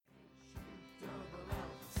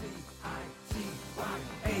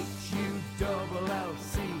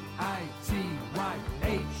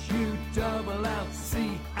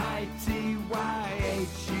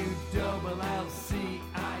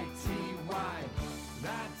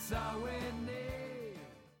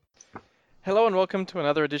Hello and welcome to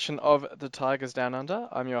another edition of The Tigers Down Under.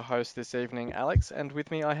 I'm your host this evening, Alex, and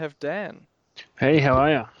with me I have Dan. Hey, how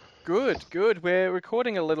are you? Good, good. We're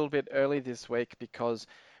recording a little bit early this week because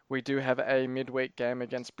we do have a midweek game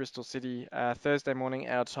against Bristol City Thursday morning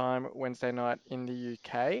our time, Wednesday night in the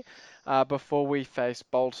UK, before we face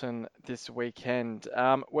Bolton this weekend.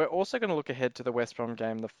 We're also going to look ahead to the West Brom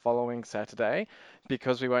game the following Saturday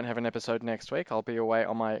because we won't have an episode next week. I'll be away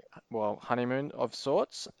on my, honeymoon of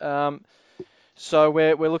sorts. So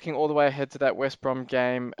we're looking all the way ahead to that West Brom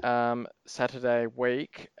game Saturday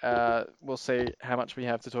week. We'll see how much we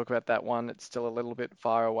have to talk about that one. It's still a little bit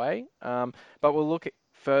far away. But we'll look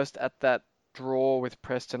first at that draw with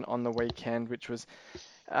Preston on the weekend, which was,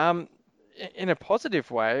 um, in a positive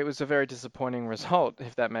way, it was a very disappointing result,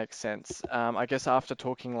 if that makes sense. I guess after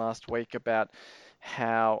talking last week about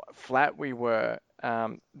how flat we were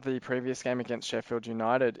the previous game against Sheffield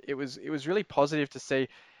United, it was really positive to see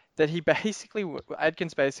that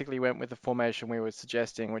Adkins basically went with the formation we were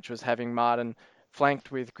suggesting, which was having Martin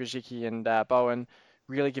flanked with Grzycki and Bowen,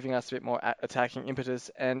 really giving us a bit more attacking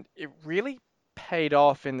impetus, and it really paid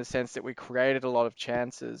off in the sense that we created a lot of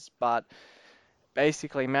chances, but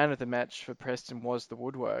basically man of the match for Preston was the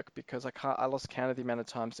woodwork because I lost count of the amount of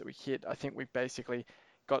times that we hit. I think we basically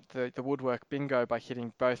got the woodwork bingo by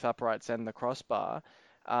hitting both uprights and the crossbar.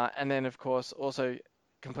 And then, of course, also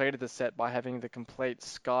completed the set by having the complete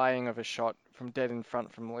skying of a shot from dead in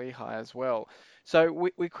front from Lehigh as well. So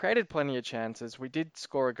we created plenty of chances. We did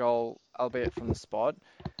score a goal, albeit from the spot.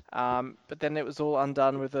 But then it was all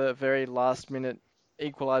undone with a very last minute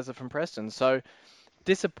equaliser from Preston. So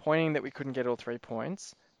disappointing that we couldn't get all 3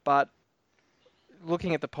 points, but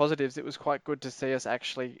looking at the positives, it was quite good to see us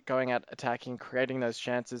actually going out attacking, creating those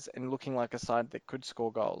chances, and looking like a side that could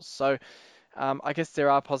score goals. So I guess there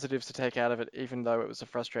are positives to take out of it, even though it was a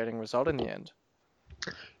frustrating result in the end.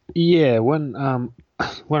 Yeah, when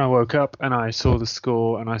I woke up and I saw the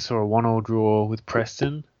score and I saw a 1-1 draw with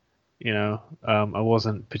Preston, I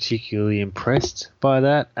wasn't particularly impressed by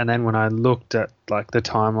that. And then when I looked at like the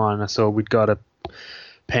timeline, I saw we'd got a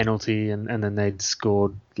penalty and then they'd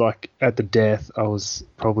scored like at the death. I was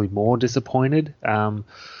probably more disappointed.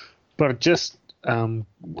 But just then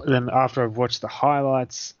after I've watched the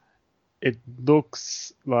highlights, it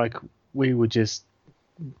looks like we were just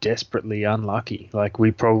desperately unlucky. Like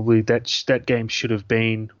we probably that game should have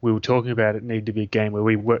been. We were talking about it needed to be a game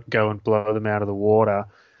where go and blow them out of the water,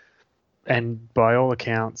 and by all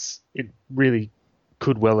accounts, it really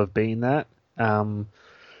could well have been that. Um,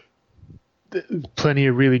 Plenty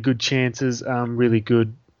of really good chances, really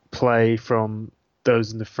good play from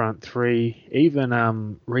those in the front three.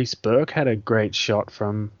 Even Reece Burke had a great shot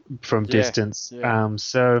from Yeah, distance. yeah.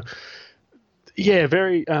 So yeah,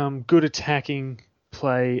 very good attacking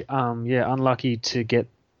play. Yeah, unlucky to get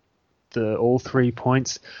the all 3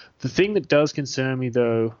 points. The thing that does concern me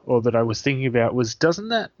though, or that I was thinking about, was doesn't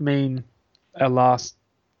that mean our last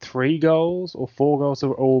 3 goals or 4 goals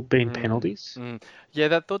have all been Mm, penalties? mm. Yeah,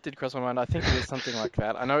 that thought did cross my mind. I think it is something like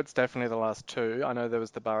that. I know it's definitely the last two. I know there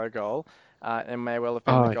was the Borough goal, and may well have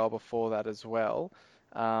been the Oh, goal before that as well.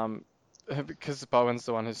 Um, because Bowen's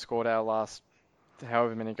the one who scored our last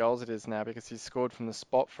however many goals it is now, because he's scored from the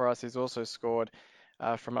spot for us. He's also scored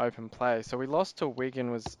from open play. So we lost to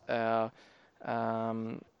Wigan was our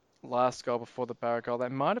um, last goal before the Barra goal.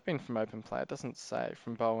 That might have been from open play. It doesn't say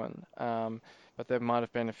from Bowen, but there might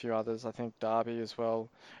have been a few others. I think Derby as well.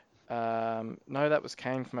 No, that was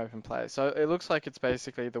Kane from open play. So it looks like it's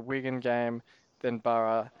basically the Wigan game, then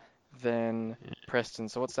Borough, then Preston.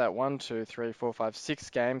 So what's that? One, two, three, four, five, 6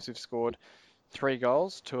 games we've scored 3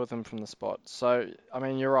 goals, two of them from the spot. So, I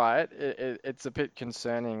mean, you're right. It's a bit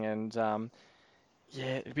concerning, and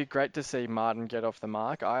yeah, it'd be great to see Martin get off the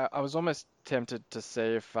mark. I was almost tempted to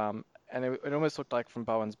see if, and it almost looked like from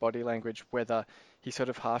Bowen's body language, whether he sort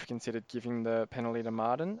of half considered giving the penalty to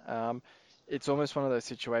Martin. It's almost one of those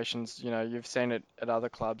situations, you've seen it at other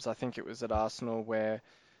clubs. I think it was at Arsenal where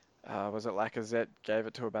was it Lacazette gave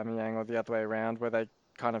it to Aubameyang or the other way around, where they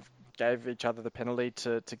kind of gave each other the penalty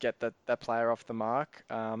to get that player off the mark.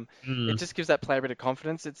 It mm, just gives that player a bit of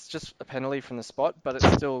confidence. It's just a penalty from the spot, but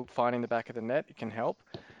it's still finding the back of the net. It can help.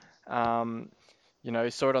 Um, you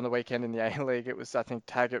saw it on the weekend in the A-League. It was, I think,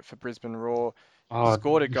 Taggart for Brisbane Roar oh,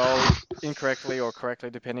 scored a goal incorrectly or correctly,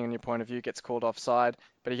 depending on your point of view, gets called offside,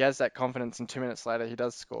 but he has that confidence, and 2 minutes later he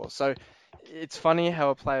does score. So it's funny how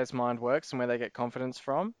a player's mind works and where they get confidence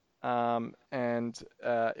from. And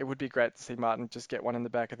it would be great to see Martin just get one in the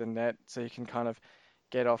back of the net so he can kind of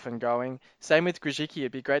get off and going. Same with Grzycki.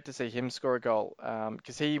 It'd be great to see him score a goal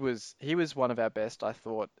because he was one of our best, I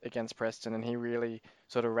thought, against Preston, and he really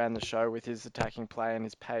sort of ran the show with his attacking play and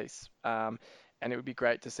his pace. And it would be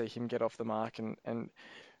great to see him get off the mark. And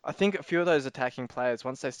I think a few of those attacking players,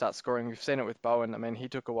 once they start scoring, we've seen it with Bowen. I mean, he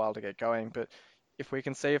took a while to get going, but if we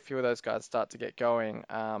can see a few of those guys start to get going,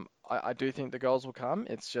 I do think the goals will come.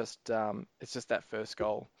 It's just that first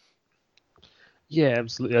goal. Yeah,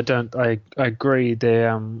 absolutely. I agree.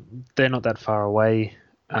 They're not that far away.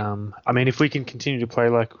 I mean, if we can continue to play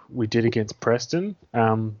like we did against Preston,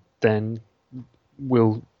 then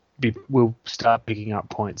we'll we'll start picking up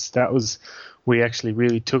points. We actually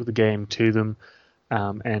really took the game to them,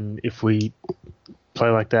 and if we play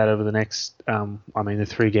like that over the next, I mean,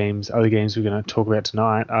 other games we're going to talk about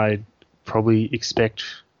tonight, I'd probably expect,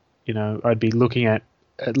 I'd be looking at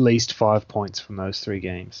least 5 points from those three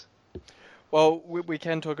games. Well, we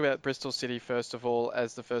can talk about Bristol City first of all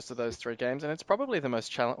as the first of those three games, and it's probably the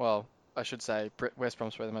most challenge. Well, I should say West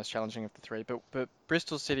Brom's probably the most challenging of the three, but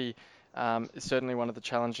Bristol City is certainly one of the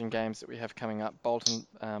challenging games that we have coming up. Bolton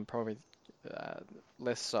probably uh,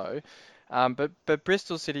 less so, but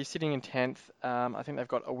Bristol City sitting in 10th. I think they've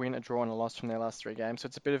got a win, a draw, and a loss from their last three games, so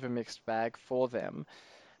it's a bit of a mixed bag for them.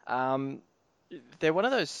 Um, they're one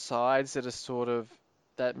of those sides that are sort of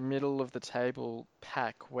that middle of the table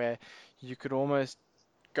pack where you could almost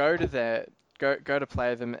go to their go to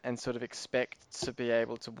play them and sort of expect to be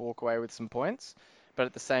able to walk away with some points, but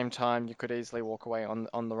at the same time you could easily walk away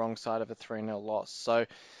on the wrong side of a 3-0 loss. So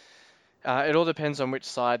it all depends on which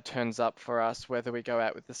side turns up for us, whether we go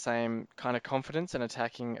out with the same kind of confidence and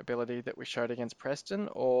attacking ability that we showed against Preston,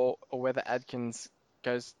 or whether Adkins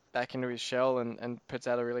goes back into his shell and puts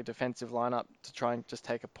out a really defensive lineup to try and just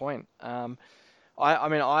take a point. I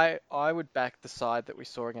mean, I would back the side that we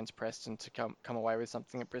saw against Preston to come away with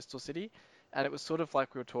something at Bristol City. And it was sort of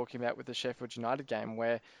like we were talking about with the Sheffield United game,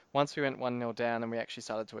 where once we went 1-0 down and we actually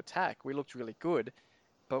started to attack, we looked really good,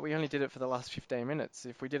 but we only did it for the last 15 minutes.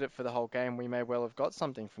 If we did it for the whole game, we may well have got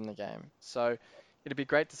something from the game. So it'd be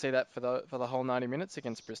great to see that for the whole 90 minutes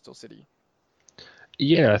against Bristol City.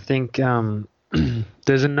 Yeah, I think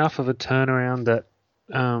there's enough of a turnaround that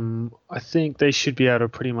I think they should be able to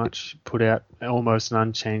pretty much put out almost an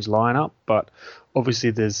unchanged lineup. But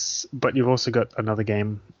obviously, but you've also got another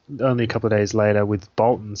game only a couple of days later with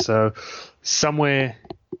Bolton. So somewhere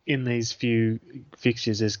in these few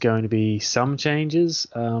fixtures, there's going to be some changes.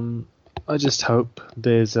 I just hope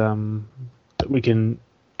that we can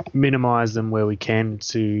minimise them where we can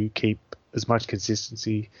to keep as much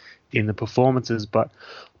consistency in the performances. But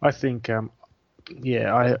I think,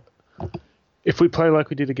 yeah, if we play like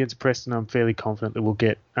we did against Preston, I'm fairly confident that we'll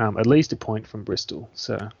get at least a point from Bristol.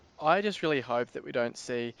 So I just really hope that we don't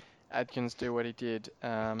see Adkins do what he did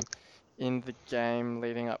in the game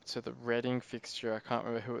leading up to the Reading fixture. I can't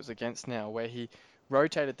remember who it was against now, where he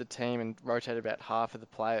rotated the team and rotated about half of the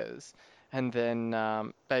players, and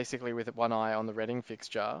then basically with one eye on the Reading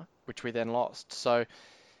fixture, which we then lost. So,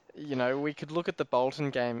 we could look at the Bolton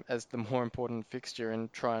game as the more important fixture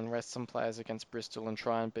and try and rest some players against Bristol and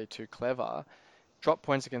try and be too clever, drop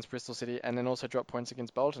points against Bristol City, and then also drop points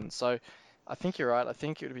against Bolton. So I think you're right. I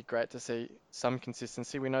think it would be great to see some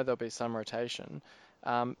consistency. We know there'll be some rotation,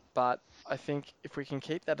 but I think if we can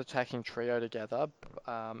keep that attacking trio together,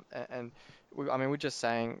 and I mean, we're just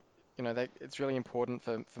saying, it's really important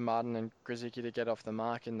for Martin and Grzycki to get off the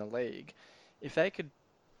mark in the league. If they could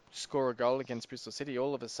score a goal against Bristol City,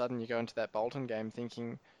 all of a sudden you go into that Bolton game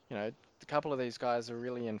thinking, a couple of these guys are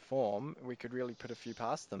really in form. We could really put a few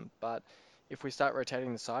past them. But if we start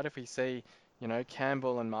rotating the side, if we see,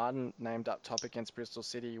 Campbell and Martin named up top against Bristol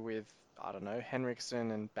City with, I don't know,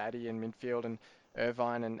 Henriksen and Batty in midfield and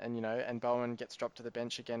Irvine and Bowen gets dropped to the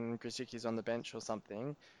bench again and Grzycki's on the bench or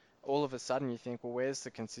something, all of a sudden you think, well, where's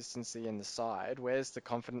the consistency in the side? Where's the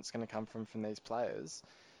confidence going to come from these players?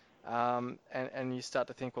 And you start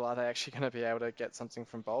to think, well, are they actually going to be able to get something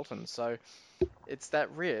from Bolton? So it's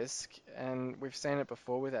that risk, and we've seen it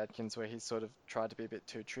before with Adkins where he's sort of tried to be a bit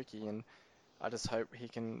too tricky, and I just hope he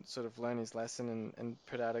can sort of learn his lesson and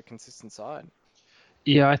put out a consistent side.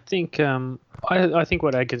 yeah, I think I think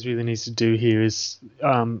what Adkins really needs to do here is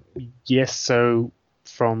yes. So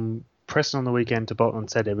from Preston on the weekend to Bolton on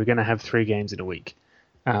Saturday, we're going to have 3 games in a week,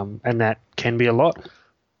 and that can be a lot.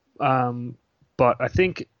 But I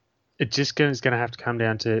think is going to have to come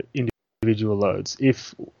down to individual loads.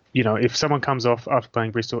 If someone comes off after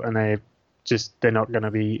playing Bristol and they're not going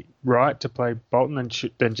to be right to play Bolton,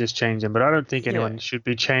 then just change them. But I don't think Yeah, anyone should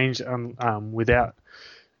be changed without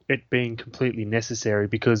it being completely necessary,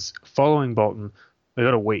 because following Bolton, they've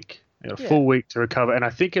got a week. They got a Yeah, full week to recover, and I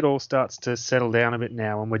think it all starts to settle down a bit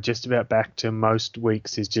now, and we're just about back to most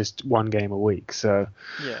weeks is just one game a week. So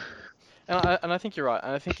yeah. And I think you're right.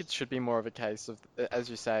 And I think it should be more of a case of, as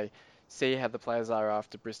you say, see how the players are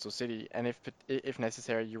after Bristol City, and if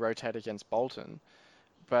necessary, you rotate against Bolton.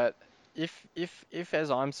 But if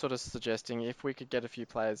as I'm sort of suggesting, if we could get a few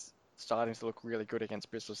players starting to look really good against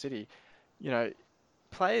Bristol City, you know,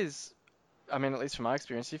 players. I mean, at least from my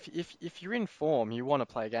experience, if you're in form, you want to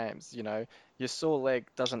play games. Your sore leg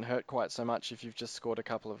doesn't hurt quite so much if you've just scored a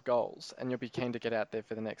couple of goals, and you'll be keen to get out there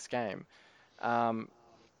for the next game. Um,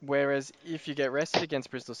 Whereas if you get rested against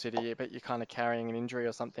Bristol City, but you're kind of carrying an injury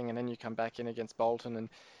or something, and then you come back in against Bolton, and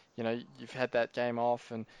you've had that game off,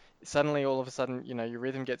 and suddenly all of a sudden, your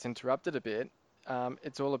rhythm gets interrupted a bit.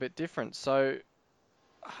 It's all a bit different. So,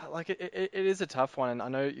 like, it is a tough one, and I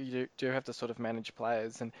know you do have to sort of manage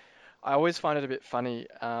players, and I always find it a bit funny.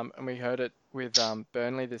 And we heard it with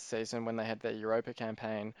Burnley this season when they had their Europa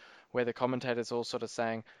campaign, where the commentators all sort of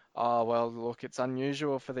saying, "Oh, well, look, it's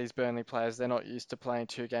unusual for these Burnley players. They're not used to playing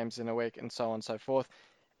 2 games in a week," and so on and so forth.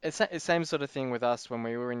 It's the same sort of thing with us when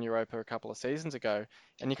we were in Europa a couple of seasons ago,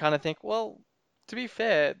 and you kind of think, well, to be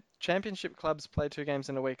fair, championship clubs play 2 games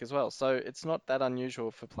in a week as well, so it's not that unusual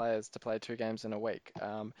for players to play 2 games in a week.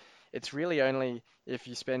 It's really only if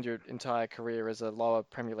you spend your entire career as a lower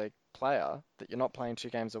Premier League player that you're not playing 2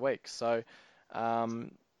 games a week. So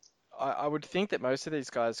um, I would think that most of these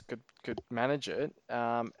guys could manage it,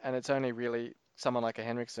 and it's only really someone like a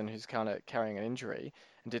Henriksen who's kind of carrying an injury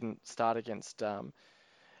and didn't start against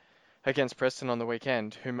Preston on the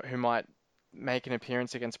weekend, who might make an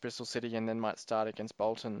appearance against Bristol City and then might start against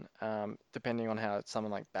Bolton, depending on how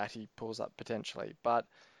someone like Batty pulls up potentially. But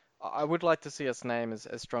I would like to see us name as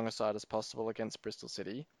strong a side as possible against Bristol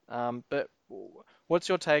City. But what's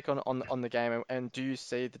your take on the game, and do you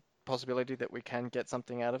see the possibility that we can get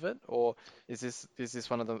something out of it, or is this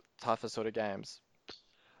one of the tougher sort of games?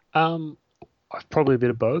 um, probably a bit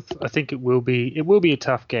of both. I think it will be a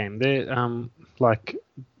tough game. They're like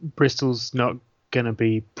Bristol's not going to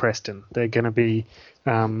be Preston. They're going to be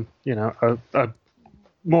a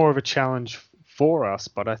more of a challenge for us.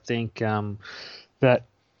 But I think that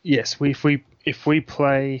yes, if we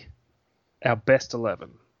play our best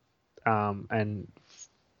 11, and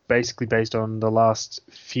basically based on the last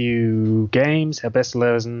few games, our best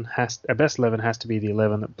 11 has to be the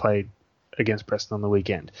 11 that played against Preston on the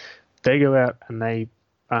weekend. They go out and they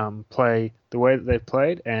play the way that they've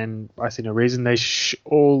played, and I see no reason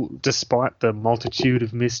all, despite the multitude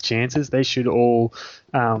of missed chances, they should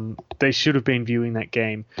have been viewing that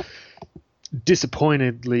game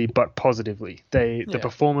disappointedly but positively. The Yeah.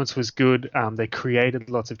 performance was good. They created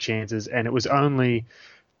lots of chances, and it was only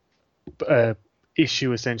a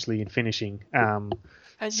issue essentially in finishing.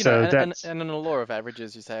 And So that's and in the law of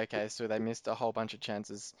averages, you say, okay, so they missed a whole bunch of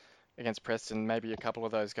chances against Preston. Maybe a couple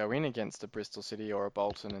of those go in against a Bristol City or a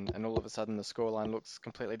Bolton, and all of a sudden the scoreline looks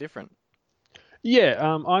completely different. yeah.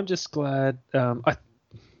 I'm just glad. I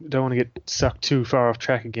don't want to get sucked too far off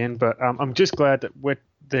track again, but I'm just glad that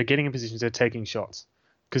they're getting in positions, they're taking shots,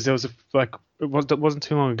 because there was it wasn't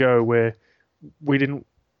too long ago where we didn't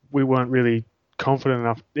we weren't really confident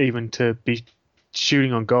enough even to be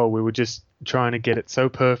shooting on goal. We were just trying to get it so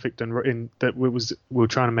perfect and that we were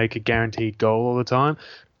trying to make a guaranteed goal all the time.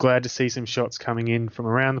 Glad to see some shots coming in from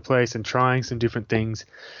around the place and trying some different things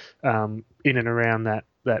in and around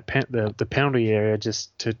the penalty area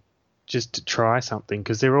just to try something,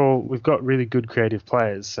 because we've got really good creative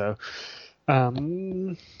players. So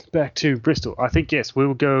um, back to Bristol. I think yes, we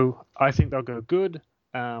will go. I think they'll go good.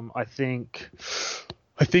 I think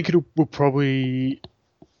will probably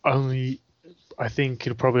only. I think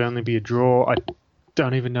it'll probably only be a draw. I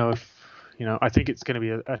don't even know if I think it's going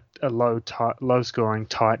to be a low scoring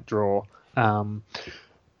tight draw. Um,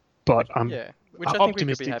 but I'm Which I think we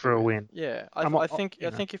could be optimistic happy for a with. win. Yeah, I'm I think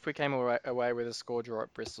if we came away with a score draw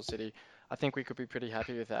at Bristol City, I think we could be pretty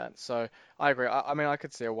happy with that. So I agree. I mean, I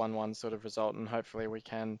could see a 1-1 sort of result, and hopefully we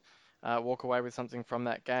can walk away with something from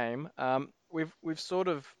that game. We've sort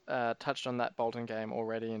of touched on that Bolton game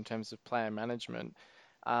already in terms of player management.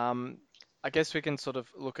 Um, I guess we can sort of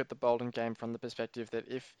look at the Bolton game from the perspective that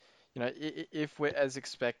if we're as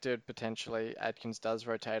expected, potentially Adkins does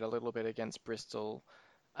rotate a little bit against Bristol.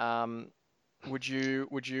 Um, would you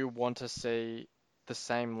want to see the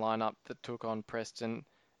same lineup that took on Preston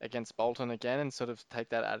against Bolton again and sort of take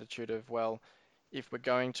that attitude of, well, if we're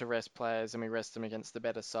going to rest players and we rest them against the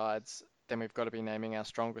better sides, then we've got to be naming our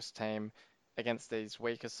strongest team against these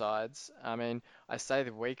weaker sides. I mean, I say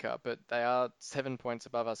the weaker, but they are 7 points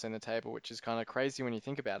above us in the table, which is kind of crazy when you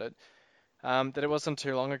think about it. that it wasn't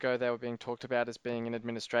too long ago they were being talked about as being in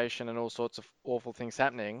administration and all sorts of awful things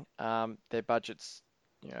happening. Their budgets,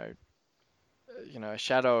 you know, a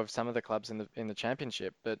shadow of some of the clubs in the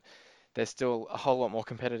championship, but they're still a whole lot more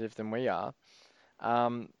competitive than we are.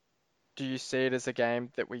 Um, do you see it as a game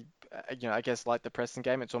that I guess like the Preston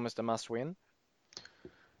game, it's almost a must win?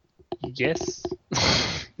 Yes,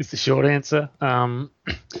 is the short answer.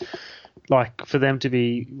 Like for them to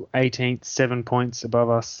be 18th, 7 points above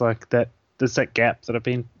us, like that, there's that gap that I've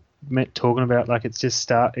been talking about. Like it's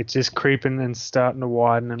just creeping and starting to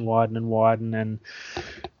widen and widen and widen, and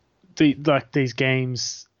these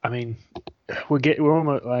games. I mean, we're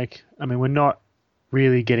almost like, I mean, we're not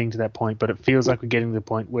really getting to that point, but it feels like we're getting to the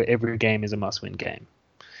point where every game is a must-win game.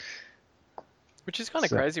 Which is kind of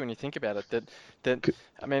So crazy when you think about it. That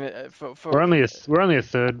I mean, we're only a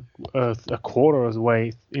third, a quarter of the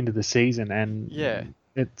way into the season, yeah.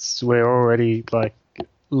 and we're already like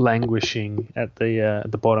languishing at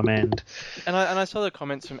the bottom end. And I saw the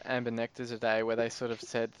comments from Amber Nectar today where they sort of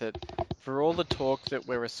said that for all the talk that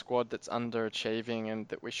we're a squad that's underachieving and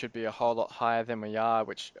that we should be a whole lot higher than we are,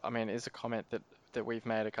 which I mean is a comment that we've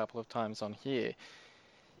made a couple of times on here.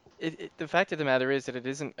 The fact of the matter is that it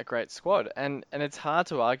isn't a great squad, and it's hard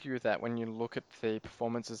to argue with that when you look at the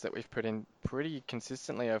performances that we've put in pretty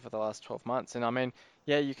consistently over the last 12 months. And I mean,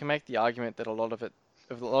 yeah, you can make the argument that a lot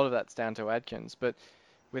of that's down to Adkins, but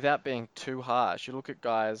without being too harsh, you look at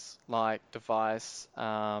guys like Device,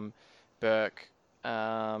 Burke,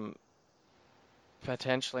 um,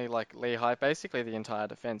 potentially like Lehigh, basically the entire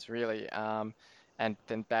defense really, and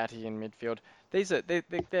then Batty in midfield.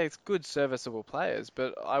 They're good serviceable players,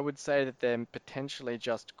 but I would say that they're potentially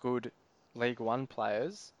just good League One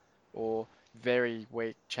players or very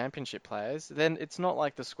weak Championship players. Then it's not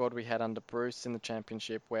like the squad we had under Bruce in the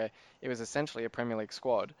Championship, where it was essentially a Premier League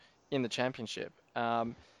squad in the Championship.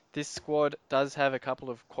 This squad does have a couple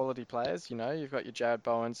of quality players. You know, you've got your Jared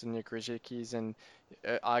Bowens and your Grzycki's and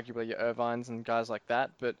arguably your Irvines and guys like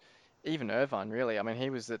that. But even Irvine, really, I mean, he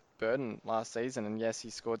was at Burton last season, and yes, he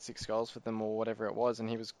scored 6 goals for them or whatever it was, and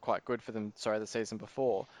he was quite good for them. Sorry, the season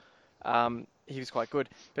before, he was quite good.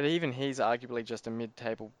 But even he's arguably just a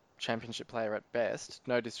mid-table championship player at best.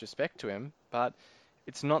 No disrespect to him, but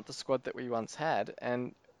it's not the squad that we once had,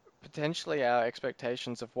 and potentially our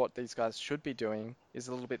expectations of what these guys should be doing is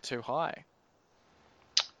a little bit too high.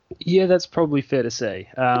 Yeah, that's probably fair to say.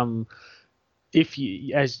 If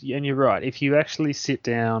you and you're right, if you actually sit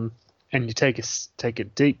down and you take a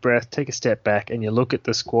deep breath, take a step back, and you look at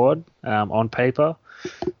the squad on paper,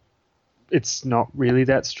 it's not really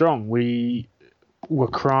that strong. We've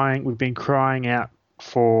been crying out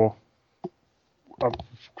for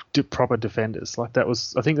proper defenders. Like I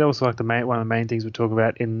think that was like one of the main things we talk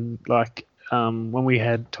about in like when we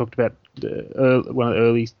had talked about one of the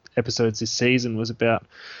early episodes this season was about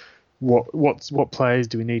what players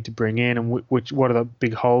do we need to bring in, and what are the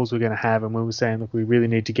big holes we're going to have. And we were saying, look, we really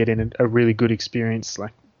need to get in a really good experience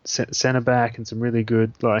like centre back and some really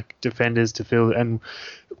good like defenders to fill. And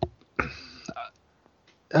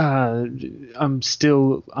I'm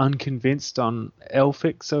still unconvinced on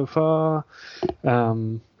Elphick so far.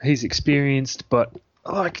 He's experienced, but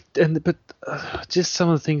just some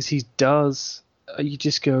of the things he does, you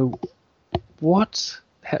just go, what?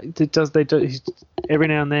 He's, every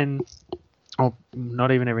now and then, or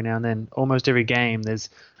not even every now and then, almost every game, there's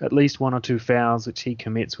at least one or two fouls which he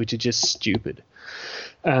commits, which are just stupid.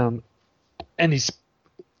 And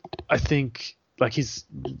I think, like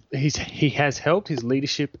he has helped his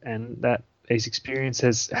leadership, and that his experience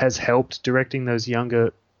has helped directing those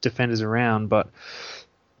younger defenders around. But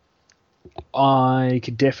I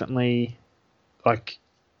could definitely, like,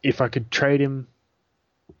 if I could trade him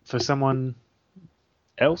for someone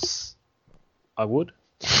else, I would.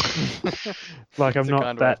 Like, I'm It's a not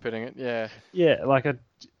kind way that. of putting it, yeah. Yeah, like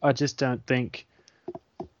I just don't think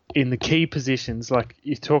in the key positions, like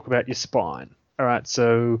you talk about your spine. All right,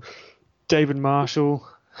 so David Marshall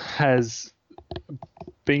has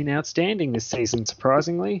been outstanding this season,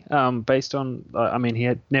 surprisingly. Based on, I mean, he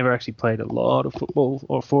had never actually played a lot of football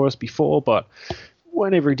or for us before, but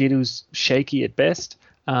whenever he did, it was shaky at best.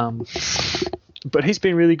 But he's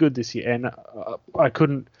been really good this year, and I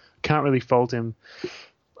can't really fault him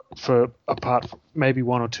for, apart from maybe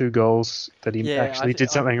one or two goals that he Yeah, actually did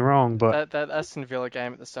something wrong. But that Aston Villa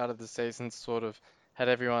game at the start of the season sort of had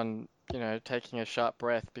everyone, taking a sharp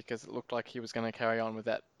breath because it looked like he was going to carry on with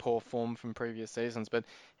that poor form from previous seasons. But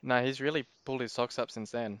no, he's really pulled his socks up since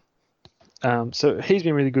then. so he's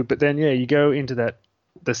been really good. But then, yeah, you go into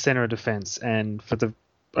the center of defense, and for the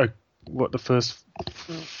first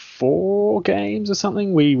 4 games or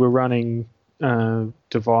something, we were running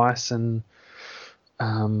Device and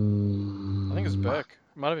I think it was um, Burke.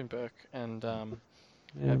 It might have been Burke, and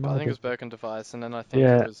yeah, it I might have think it been. was Burke and Device, and then I think it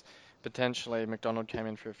Yeah, was potentially McDonald came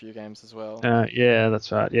in for a few games as well. yeah,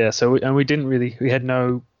 that's right. Yeah, so we didn't really we had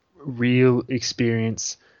no real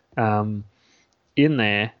experience um, in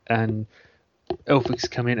there, and Elphick's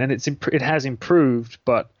come in, and it has improved,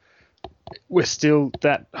 but we're still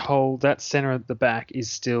that center at the back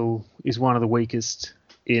is one of the weakest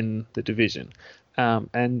in the division,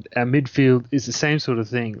 and our midfield is the same sort of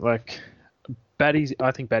thing. Like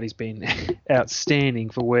I think Batty's been outstanding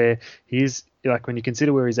for where he is. Like when you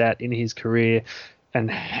consider where he's at in his career and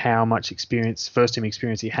how much experience, first team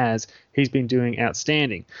experience he has, he's been doing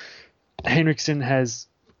outstanding. Henriksen has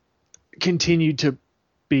continued to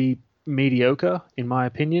be mediocre, in my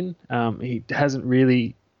opinion. He hasn't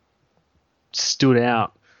really stood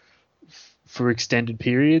out for extended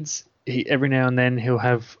periods. Every now and then he'll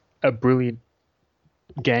have a brilliant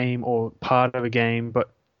game or part of a game, but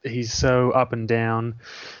he's so up and down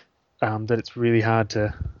that it's really hard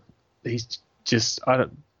to. He's just I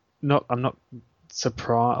don't not I'm not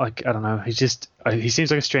surprised. Like I don't know. He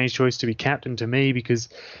seems like a strange choice to be captain to me because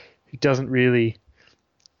he doesn't really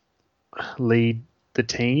lead the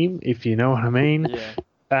team, if you know what I mean.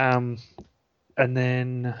 Yeah. Um, and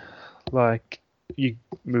then like you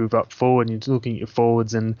move up forward and you're looking at your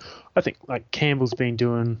forwards, and I think like Campbell's been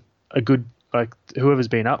doing a good like whoever's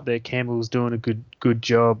been up there, Campbell's doing a good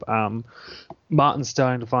job. Martin's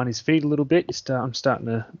starting to find his feet a little bit. I'm starting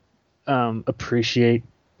to appreciate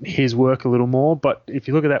his work a little more. But if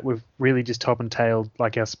you look at that, we've really just top and tailed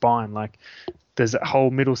like our spine. Like there's that whole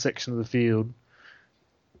middle section of the field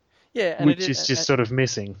Yeah, and it which is, is just sort of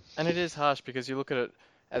missing. and it is harsh because you look at it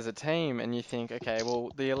as a team and you think, okay, well,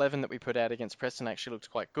 the 11 that we put out against Preston actually looked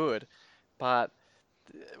quite good, but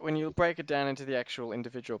when you break it down into the actual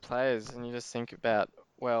individual players and you just think about,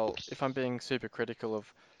 well, if I'm being super critical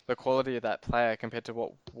of the quality of that player compared to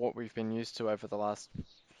what we've been used to over the last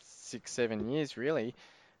 6, 7 years, really,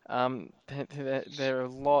 they're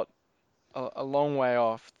a long way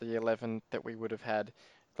off the 11 that we would have had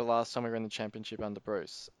the last time we were in the championship under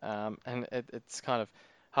Bruce. And it's kind of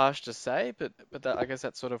harsh to say, but I guess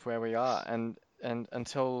that's sort of where we are. And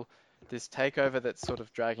until this takeover that's sort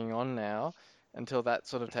of dragging on now, until that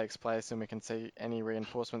sort of takes place and we can see any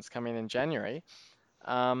reinforcements come in January,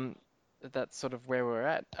 um, that's sort of where we're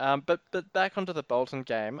at. But back onto the Bolton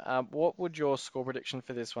game, what would your score prediction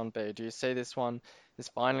for this one be? Do you see this one is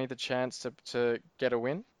finally the chance to get a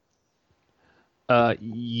win?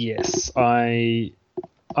 Yes, I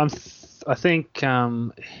think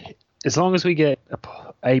as long as we get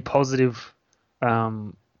a positive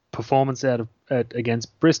performance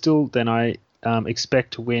against Bristol, then I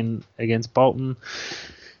expect to win against Bolton.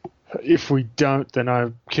 If we don't, then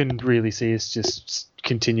I can really see us just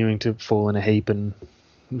continuing to fall in a heap and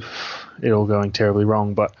it all going terribly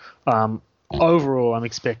wrong. But overall, I'm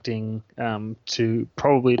expecting to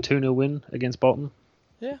probably a 2-0 win against Bolton.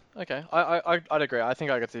 Yeah, okay. I'd agree. I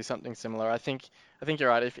think I could see something similar. I think you're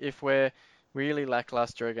right. If we're really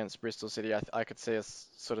lackluster against Bristol City, I could see us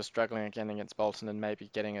sort of struggling again against Bolton and maybe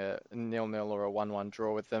getting a 0-0 or a 1-1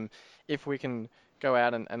 draw with them. If we can go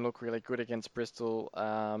out and look really good against Bristol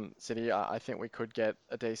City, I think we could get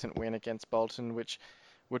a decent win against Bolton, which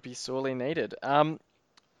would be sorely needed.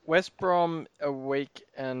 West Brom a week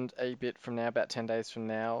and a bit from now, about 10 days from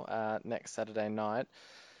now, next Saturday night.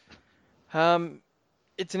 Um,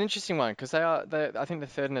 it's an interesting one because I think they're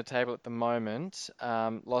third in the table at the moment.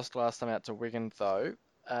 Lost last time out to Wigan though.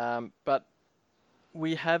 But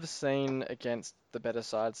we have seen against the better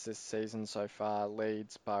sides this season so far,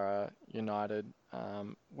 Leeds, Borough, United.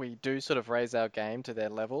 We do sort of raise our game to their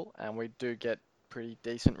level and we do get pretty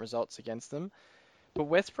decent results against them. But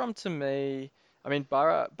West Brom to me, I mean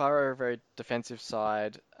Borough are a very defensive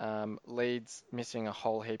side. Leeds missing a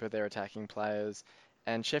whole heap of their attacking players,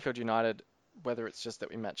 and Sheffield United, whether it's just that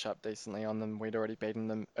we match up decently on them, we'd already beaten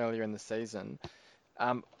them earlier in the season.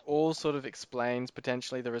 All sort of explains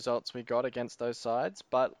potentially the results we got against those sides.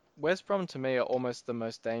 But West Brom to me are almost the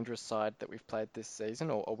most dangerous side that we've played this season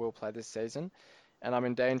or will play this season. And I'm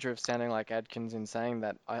in danger of sounding like Adkins in saying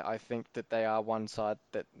that I think that they are one side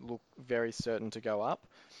that look very certain to go up.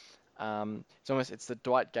 It's the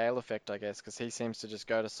Dwight Gale effect, I guess, because he seems to just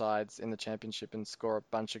go to sides in the championship and score a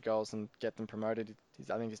bunch of goals and get them promoted.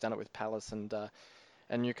 I think he's done it with Palace and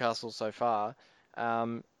Newcastle so far,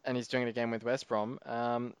 and he's doing it again with West Brom.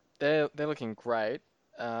 They're looking great.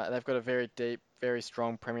 They've got a very deep, very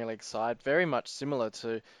strong Premier League side, very much similar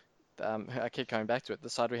to I keep coming back to it, the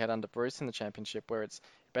side we had under Bruce in the Championship, where it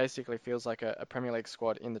basically feels like a Premier League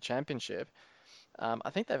squad in the Championship. I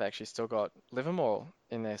think they've actually still got Livermore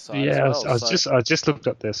in their side as Yeah, well. So I just looked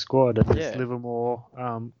up their squad, and there's yeah, Livermore,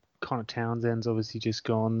 Connor Townsend's obviously just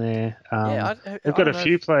gone there. yeah. They've I got don't a know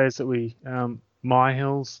few if players that My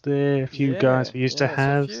Hill's there, a few guys yeah, we used to yeah. So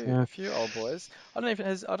have. Yeah. a few old boys. I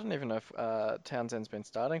don't even know if Townsend's been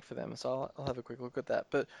starting for them. So I'll have a quick look at that.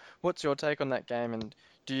 But what's your take on that game? And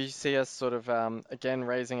do you see us sort of again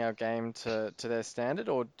raising our game to their standard,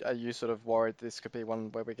 or are you sort of worried this could be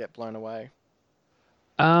one where we get blown away?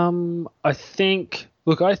 I think,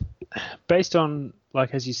 look, based on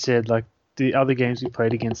like as you said, like the other games we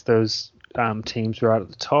played against those teams right at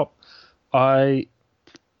the top, I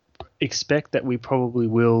expect that we probably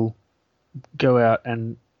will go out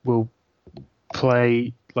and we'll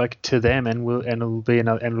play like to them, and it'll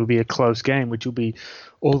be a close game, which will be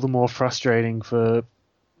all the more frustrating for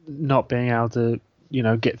not being able to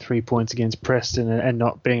get 3 points against Preston, and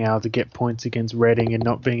not being able to get points against Reading, and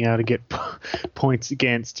not being able to get points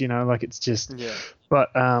against like it's just. Yeah. But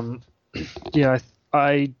yeah,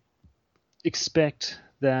 I expect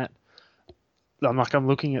that. I'm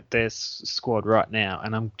looking at their squad right now,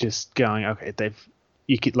 and I'm just going, okay,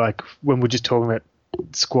 you could, like, when we're just talking about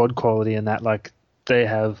squad quality and that, like, they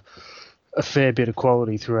have a fair bit of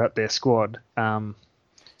quality throughout their squad. So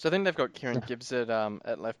I think they've got Kieran Gibbs at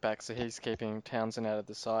left back, so he's keeping Townsend out of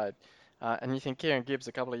the side. And you think Kieran Gibbs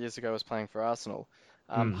a couple of years ago was playing for Arsenal.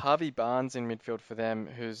 Mm, Harvey Barnes in midfield for them,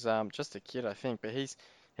 who's just a kid, I think, but he's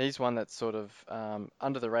one that's sort of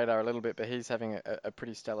under the radar a little bit, but he's having a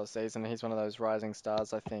pretty stellar season. He's one of those rising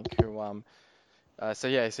stars, I think, who so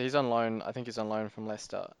yeah, so he's on loan. I think he's on loan from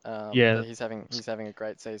Leicester. But yeah, he's having a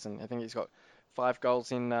great season. I think he's got 5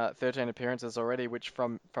 goals in 13 appearances already, which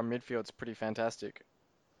from midfield's pretty fantastic.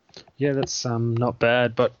 yeah, that's not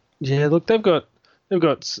bad. But yeah, look, they've got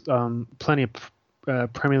plenty of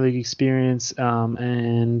Premier League experience,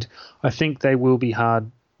 and I think they will be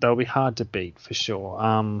hard. They'll be hard to beat for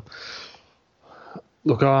sure.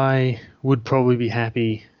 Look, I would probably be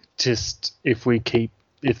happy just if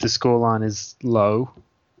the scoreline is low,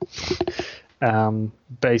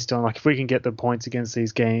 based on, like, if we can get the points against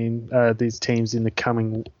these teams in the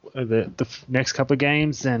coming next couple of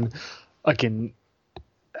games, then I can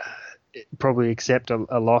probably accept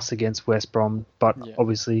a loss against West Brom. But Yeah.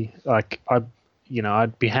 obviously, like, I'd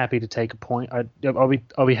be happy to take a point.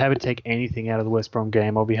 I'll be happy to take anything out of the West Brom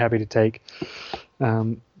game. I'll be happy to take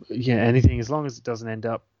anything, as long as it doesn't end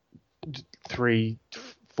up 3,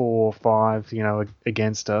 4, 5,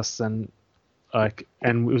 against us. And like,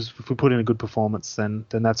 and if we put in a good performance, then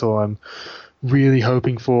that's all I'm really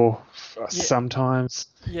hoping for Yeah, sometimes.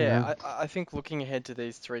 yeah. I think looking ahead to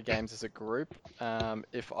these 3 games as a group,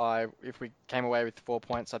 if we came away with 4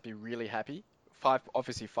 points, I'd be really happy.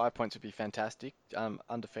 Obviously 5 points would be fantastic,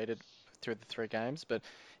 undefeated through the 3 games. But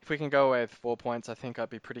if we can go away with 4 points, I think I'd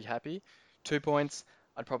be pretty happy. 2 points,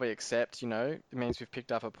 I'd probably accept. It means we've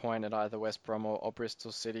picked up a point at either West Brom or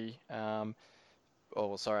Bristol City. Or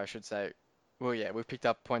well, sorry, I should say, well, yeah, we've picked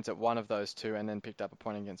up points at one of those two, and then picked up a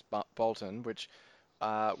point against Bolton, which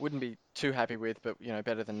wouldn't be too happy with, but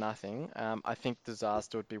better than nothing. I think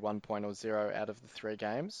disaster would be 1 point or zero out of the 3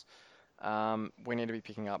 games. We need to be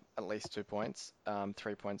picking up at least 2 points.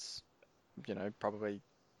 3 points, probably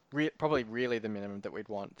really the minimum that we'd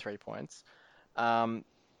want, 3 points. Um,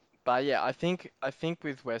 but yeah, I think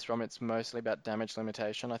with West Brom it's mostly about damage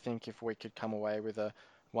limitation. I think if we could come away with a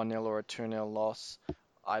 1-0 or a 2-0 loss,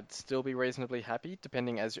 I'd still be reasonably happy,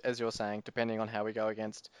 depending, as you're saying, depending on how we go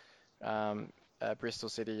against um, Bristol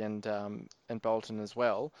City and Bolton as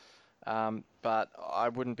well. But I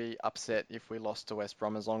wouldn't be upset if we lost to West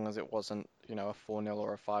Brom, as long as it wasn't, a 4-0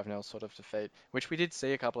 or a 5-0 sort of defeat, which we did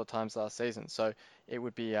see a couple of times last season. So it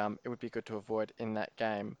would be good to avoid in that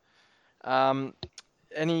game. Um,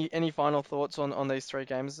 any final thoughts on these 3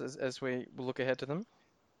 games as we look ahead to them?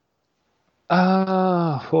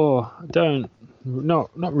 Don't,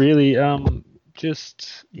 not really.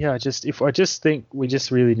 Just, yeah, I just think we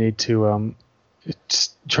just really need to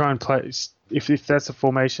just try and play. If that's a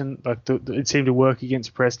formation, like, it seemed to work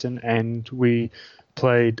against Preston, and we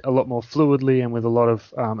played a lot more fluidly and with a lot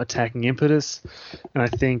of attacking impetus. And I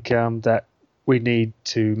think that we need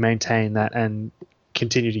to maintain that and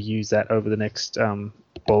continue to use that over the next,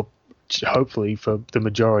 well, hopefully for the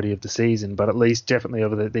majority of the season, but at least definitely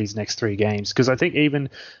over these next 3 games. Because I think even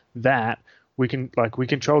that we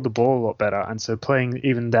control the ball a lot better, and so playing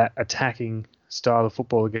even that attacking style of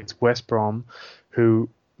football against West Brom, who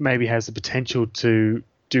maybe has the potential to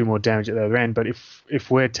do more damage at the other end, but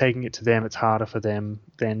if we're taking it to them, it's harder for them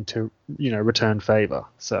then to return favor.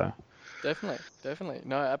 So Definitely, definitely.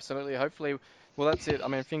 No, absolutely. Hopefully, well, that's it. I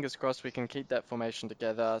mean, fingers crossed we can keep that formation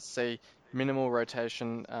together, see minimal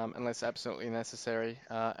rotation unless absolutely necessary,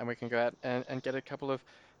 and we can go out and get a couple of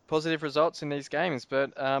positive results in these games.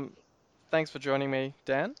 But thanks for joining me,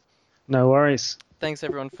 Dan. No worries. Thanks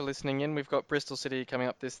everyone for listening in. We've got Bristol City coming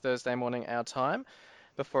up this Thursday morning, our time,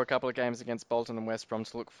 before a couple of games against Bolton and West Brom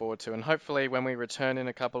to look forward to. And hopefully, when we return in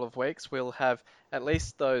a couple of weeks, we'll have at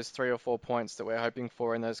least those 3 or 4 points that we're hoping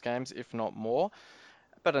for in those games, if not more.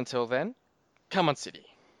 But until then, come on, City.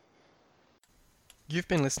 You've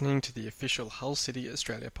been listening to the official Hull City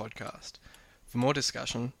Australia podcast. For more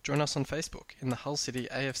discussion, join us on Facebook in the Hull City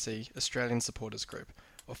AFC Australian Supporters Group,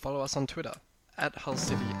 or follow us on Twitter at Hull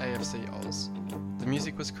City AFC Oz. The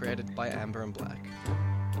music was created by Amber and Black.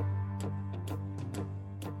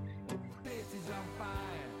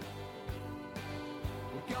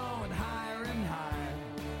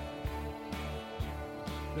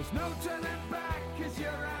 There's no turning back 'cause you're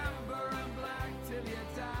out.